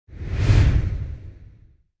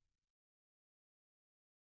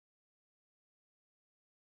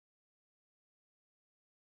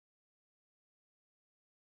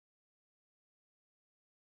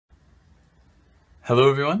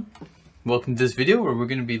Hello everyone, welcome to this video where we're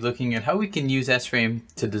going to be looking at how we can use S-Frame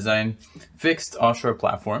to design fixed offshore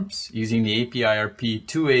platforms using the API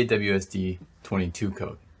RP2A WSD22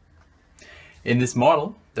 code. In this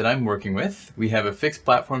model that I'm working with, we have a fixed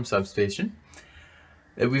platform substation.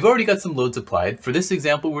 We've already got some loads applied. For this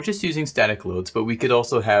example, we're just using static loads, but we could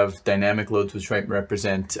also have dynamic loads which might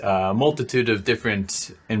represent a multitude of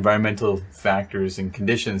different environmental factors and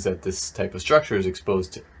conditions that this type of structure is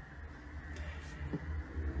exposed to.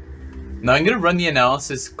 Now I'm going to run the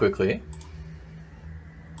analysis quickly.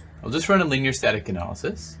 I'll just run a linear static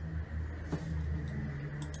analysis.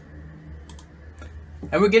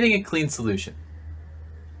 And we're getting a clean solution.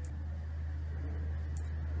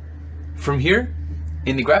 From here,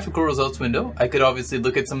 in the graphical results window, I could obviously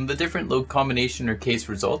look at some of the different load combination or case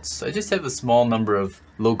results. I just have a small number of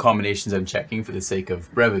load combinations I'm checking for the sake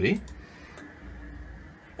of brevity.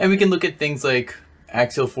 And we can look at things like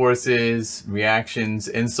axial forces, reactions,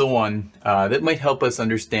 and so on that might help us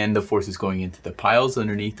understand the forces going into the piles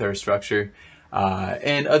underneath our structure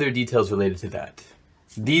and other details related to that.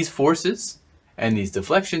 These forces and these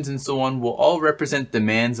deflections and so on will all represent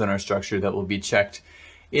demands on our structure that will be checked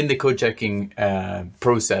in the code checking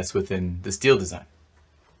process within the steel design.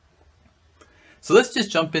 So let's just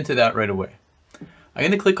jump into that right away. I'm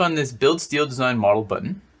going to click on this Build Steel Design Model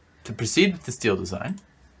button to proceed with the steel design.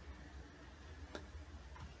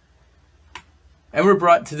 And we're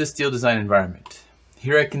brought to the steel design environment.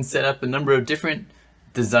 Here I can set up a number of different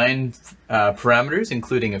design parameters,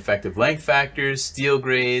 including effective length factors, steel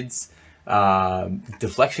grades,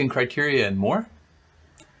 deflection criteria, and more.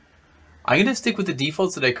 I'm going to stick with the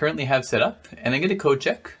defaults that I currently have set up, and I'm going to code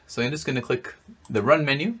check. So I'm just going to click the Run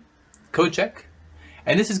menu, code check,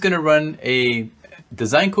 and this is going to run a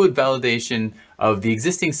design code validation of the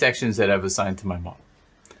existing sections that I've assigned to my model.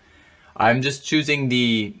 I'm just choosing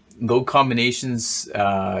the load combinations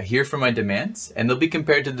here for my demands, and they'll be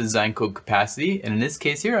compared to the design code capacity. And in this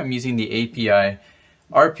case here, I'm using the API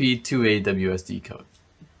RP2A WSD code.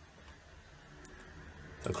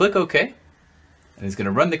 So click OK, and it's going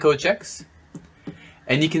to run the code checks.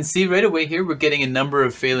 And you can see right away here, we're getting a number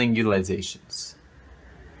of failing utilizations.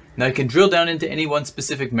 Now I can drill down into any one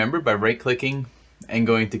specific member by right-clicking and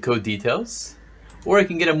going to code details, or I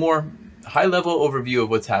can get a more high-level overview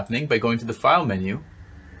of what's happening by going to the File menu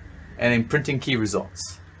and then printing key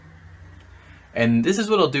results. And this is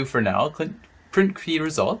what I'll do for now. I'll click print key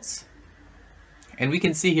results. And we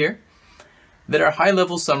can see here that our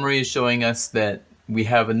high-level summary is showing us that we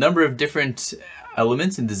have a number of different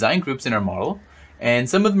elements and design groups in our model, and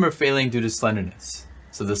some of them are failing due to slenderness.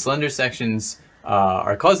 So the slender sections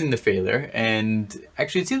are causing the failure, and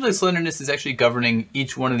actually it seems like slenderness is actually governing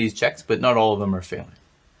each one of these checks, but not all of them are failing.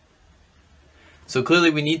 So clearly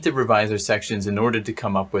we need to revise our sections in order to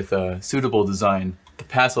come up with a suitable design to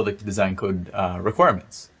pass all the design code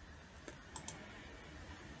requirements.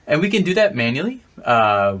 And we can do that manually,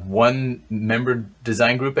 one member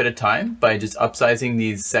design group at a time, by just upsizing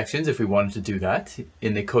these sections if we wanted to do that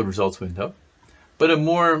in the code results window. But a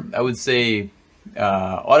more, I would say,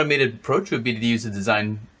 automated approach would be to use the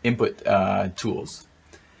design input tools.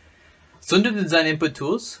 So under the design input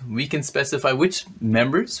tools, we can specify which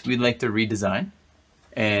members we'd like to redesign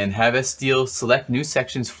and have SSteel select new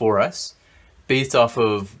sections for us based off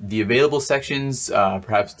of the available sections,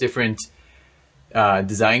 perhaps different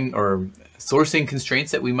design or sourcing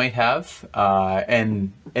constraints that we might have,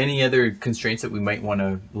 and any other constraints that we might want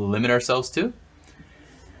to limit ourselves to.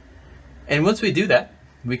 And once we do that,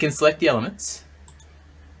 we can select the elements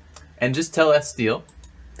and just tell SSteel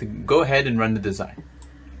to go ahead and run the design.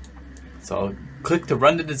 So I'll click to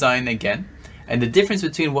run the design again. And the difference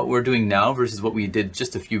between what we're doing now versus what we did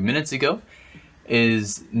just a few minutes ago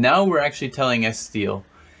is now we're actually telling SSteel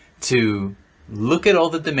to look at all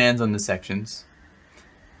the demands on the sections,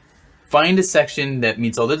 find a section that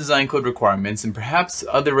meets all the design code requirements and perhaps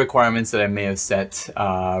other requirements that I may have set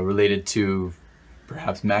related to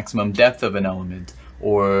perhaps maximum depth of an element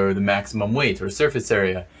or the maximum weight or surface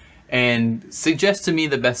area, and suggest to me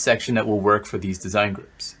the best section that will work for these design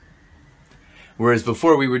groups. Whereas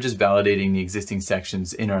before we were just validating the existing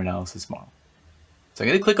sections in our analysis model. So I'm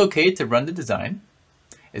going to click OK to run the design.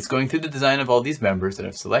 It's going through the design of all these members that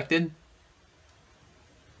I've selected.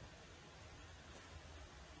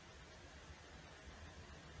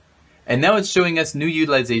 And now it's showing us new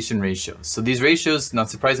utilization ratios. So these ratios, not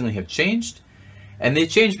surprisingly, have changed. And they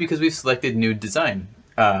changed because we've selected new design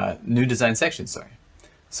sections, sorry.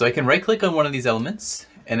 So I can right click on one of these elements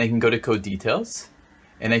and I can go to code details.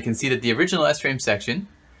 And I can see that the original S-frame section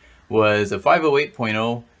was a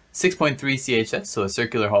 508.0 6.3 CHS, so a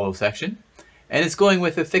circular hollow section. And it's going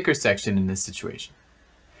with a thicker section in this situation.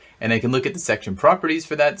 And I can look at the section properties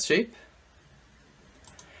for that shape.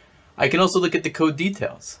 I can also look at the code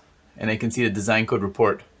details, and I can see the design code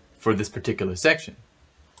report for this particular section.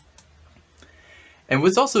 And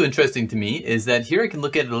what's also interesting to me is that here I can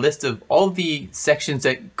look at a list of all the sections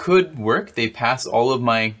that could work. They pass all of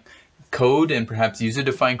my code and perhaps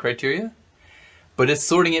user-defined criteria, but it's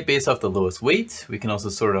sorting it based off the lowest weight. We can also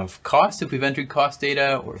sort off cost if we've entered cost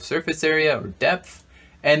data, or surface area, or depth,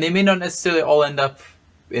 and they may not necessarily all end up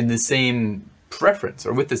in the same preference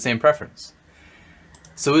or with the same preference.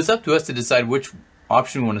 So it's up to us to decide which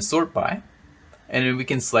option we want to sort by, and then we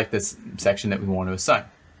can select this section that we want to assign.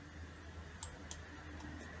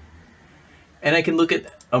 And I can look at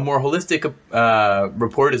a more holistic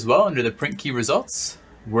report as well under the print key results,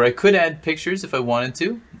 where I could add pictures if I wanted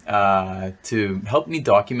to help me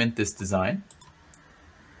document this design.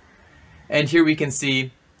 And here we can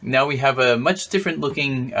see now we have a much different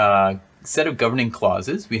looking set of governing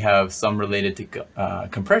clauses. We have some related to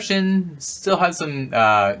compression, still have some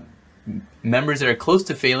members that are close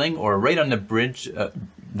to failing or right on the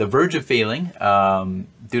verge of failing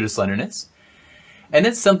due to slenderness. And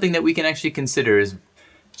that's something that we can actually consider is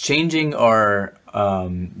changing our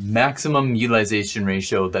maximum utilization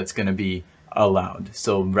ratio that's going to be allowed.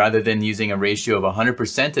 So rather than using a ratio of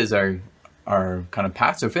 100% as our kind of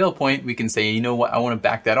pass or fail point, we can say, you know what, I want to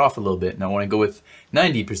back that off a little bit and I want to go with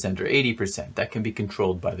 90% or 80%. That can be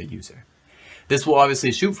controlled by the user. This will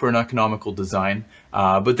obviously shoot for an economical design,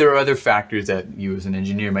 but there are other factors that you as an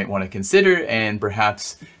engineer might want to consider, and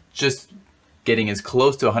perhaps just getting as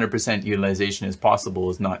close to 100% utilization as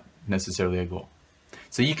possible is not necessarily a goal.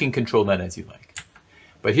 So you can control that as you like.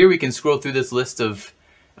 But here we can scroll through this list of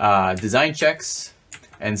design checks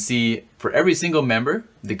and see for every single member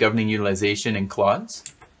the governing utilization and clause.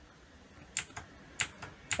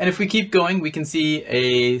 And if we keep going, we can see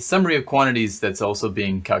a summary of quantities that's also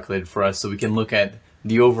being calculated for us, so we can look at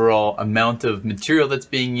the overall amount of material that's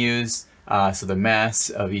being used, so the mass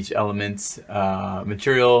of each element,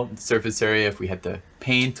 material, surface area, if we had to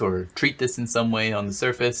paint or treat this in some way on the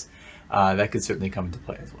surface, that could certainly come into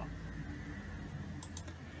play as well.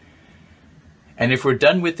 And if we're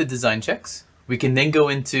done with the design checks, we can then go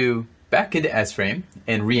back into S-Frame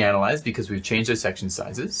and reanalyze because we've changed our section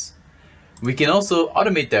sizes. We can also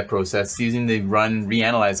automate that process using the run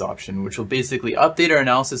reanalyze option, which will basically update our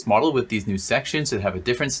analysis model with these new sections that have a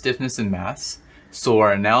different stiffness and mass. So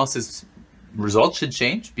our analysis results should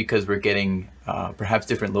change because we're getting perhaps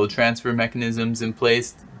different load transfer mechanisms in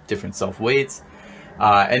place, different self-weights,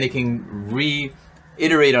 and it can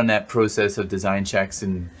reiterate on that process of design checks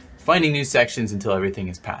and finding new sections until everything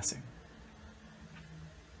is passing.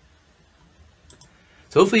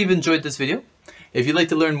 So hopefully you've enjoyed this video. If you'd like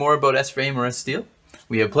to learn more about S-Frame or S-Steel,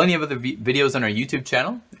 we have plenty of other videos on our YouTube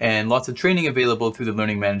channel and lots of training available through the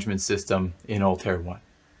Learning Management System in Altair 1.